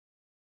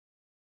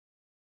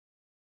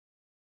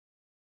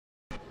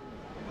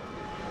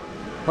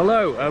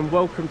Hello and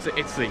welcome to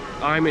Italy.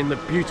 I'm in the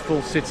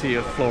beautiful city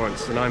of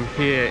Florence and I'm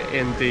here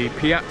in the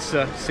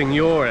Piazza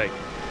Signore.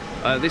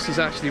 This is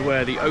actually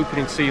where the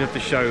opening scene of the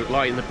show,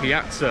 Light in the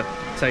Piazza,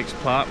 takes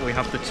part. We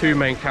have the two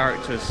main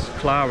characters,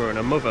 Clara and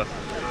her mother,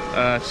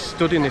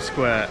 stood in this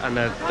square and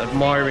they're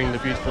admiring the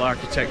beautiful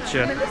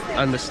architecture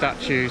and the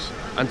statues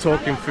and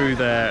talking through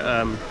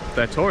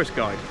their tourist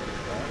guide.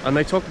 And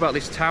they talk about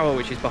this tower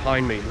which is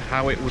behind me,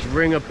 how it would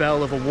ring a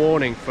bell of a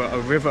warning for a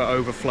river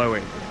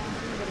overflowing.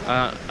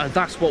 And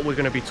that's what we're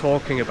going to be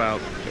talking about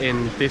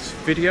in this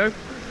video.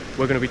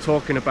 We're going to be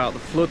talking about the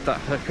flood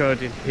that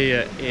occurred in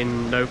here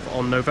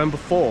on November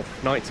 4th,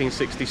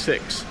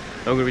 1966.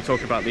 And we're going to be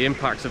talking about the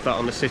impacts of that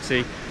on the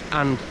city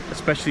and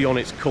especially on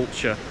its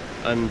culture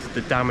and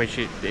the damage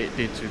it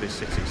did to this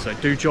city. So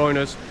do join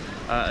us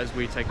as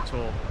we take a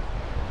tour.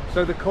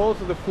 So the cause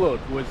of the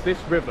flood was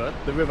this river,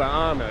 the River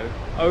Arno,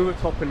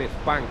 overtopping its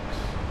banks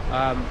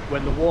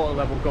when the water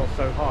level got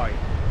so high.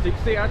 So you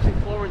can see actually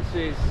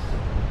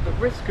the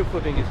risk of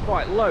flooding is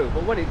quite low,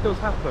 but when it does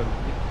happen,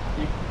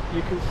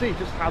 you can see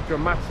just how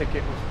dramatic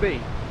it must be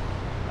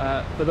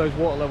for those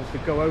water levels to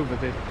go over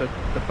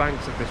the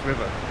banks of this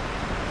river.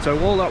 So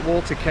all that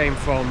water came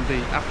from the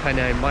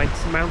Apennine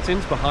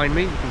mountains behind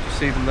me, you can just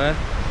see them there,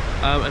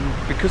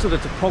 and because of the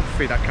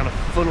topography that kind of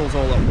funnels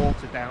all that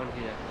water down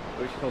here,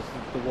 which causes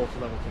the water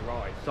level to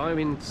rise. So I'm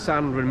in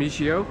San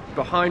Remigio.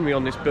 Behind me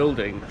on this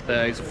building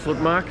there is a flood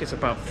mark. It's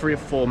about 3 or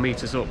 4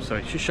 meters up, so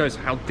it just shows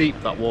how deep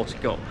that water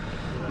got.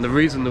 And the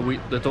reason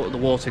the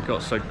water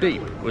got so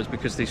deep was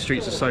because these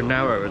streets are so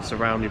narrow and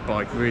surrounded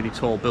by really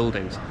tall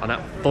buildings, and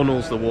that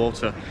funnels the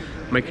water,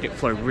 making it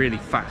flow really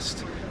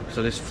fast.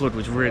 So this flood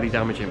was really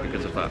damaging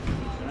because of that.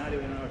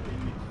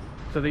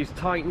 So these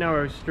tight,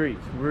 narrow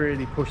streets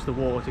really push the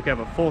water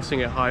together,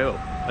 forcing it high up.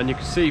 And you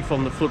can see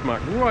from the flood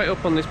mark right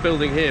up on this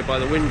building here by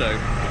the window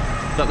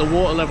that the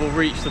water level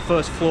reached the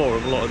first floor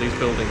of a lot of these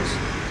buildings.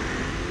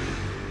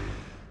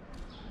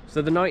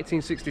 So the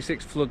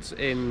 1966 floods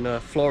in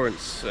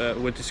Florence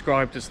were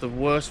described as the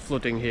worst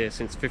flooding here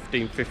since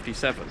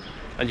 1557.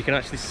 And you can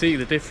actually see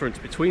the difference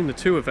between the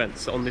two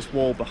events on this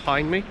wall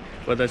behind me,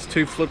 where there's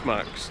two flood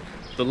marks.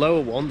 The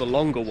lower one, the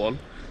longer one,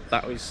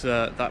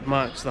 that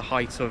marks the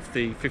height of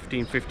the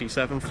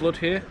 1557 flood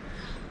here.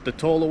 The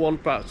taller one,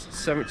 about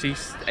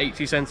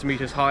 70-80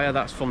 centimeters higher,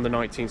 that's from the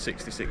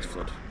 1966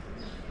 flood.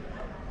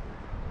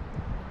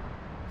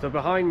 So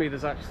behind me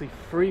there's actually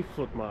 3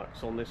 flood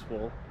marks on this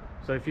wall.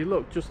 So if you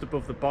look just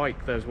above the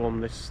bike, there's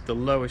one, the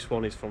lowest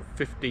one is from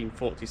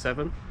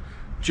 1547.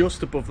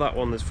 Just above that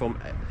one is from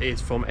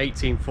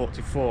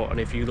 1844, and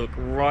if you look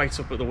right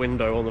up at the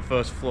window on the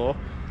first floor,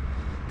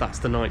 that's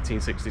the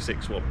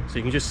 1966 one. So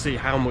you can just see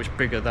how much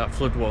bigger that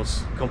flood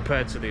was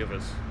compared to the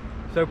others.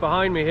 So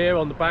behind me here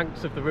on the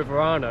banks of the River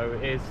Arno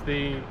is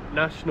the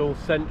National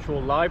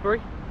Central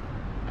Library.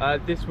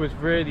 This was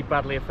really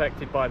badly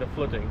affected by the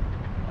flooding.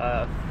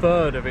 A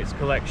third of its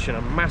collection,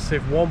 a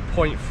massive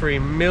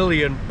 1.3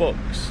 million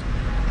books,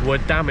 were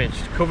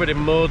damaged, covered in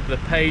mud, the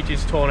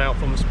pages torn out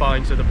from the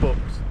spines of the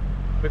books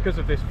because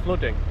of this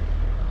flooding.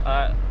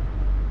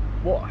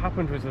 What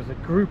happened was there's a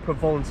group of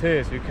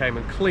volunteers who came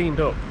and cleaned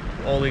up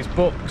all these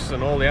books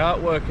and all the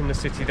artwork in the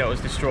city that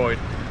was destroyed,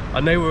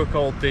 and they were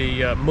called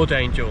the Mud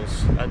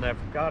Angels, and they're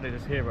regarded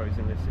as heroes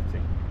in this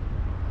city.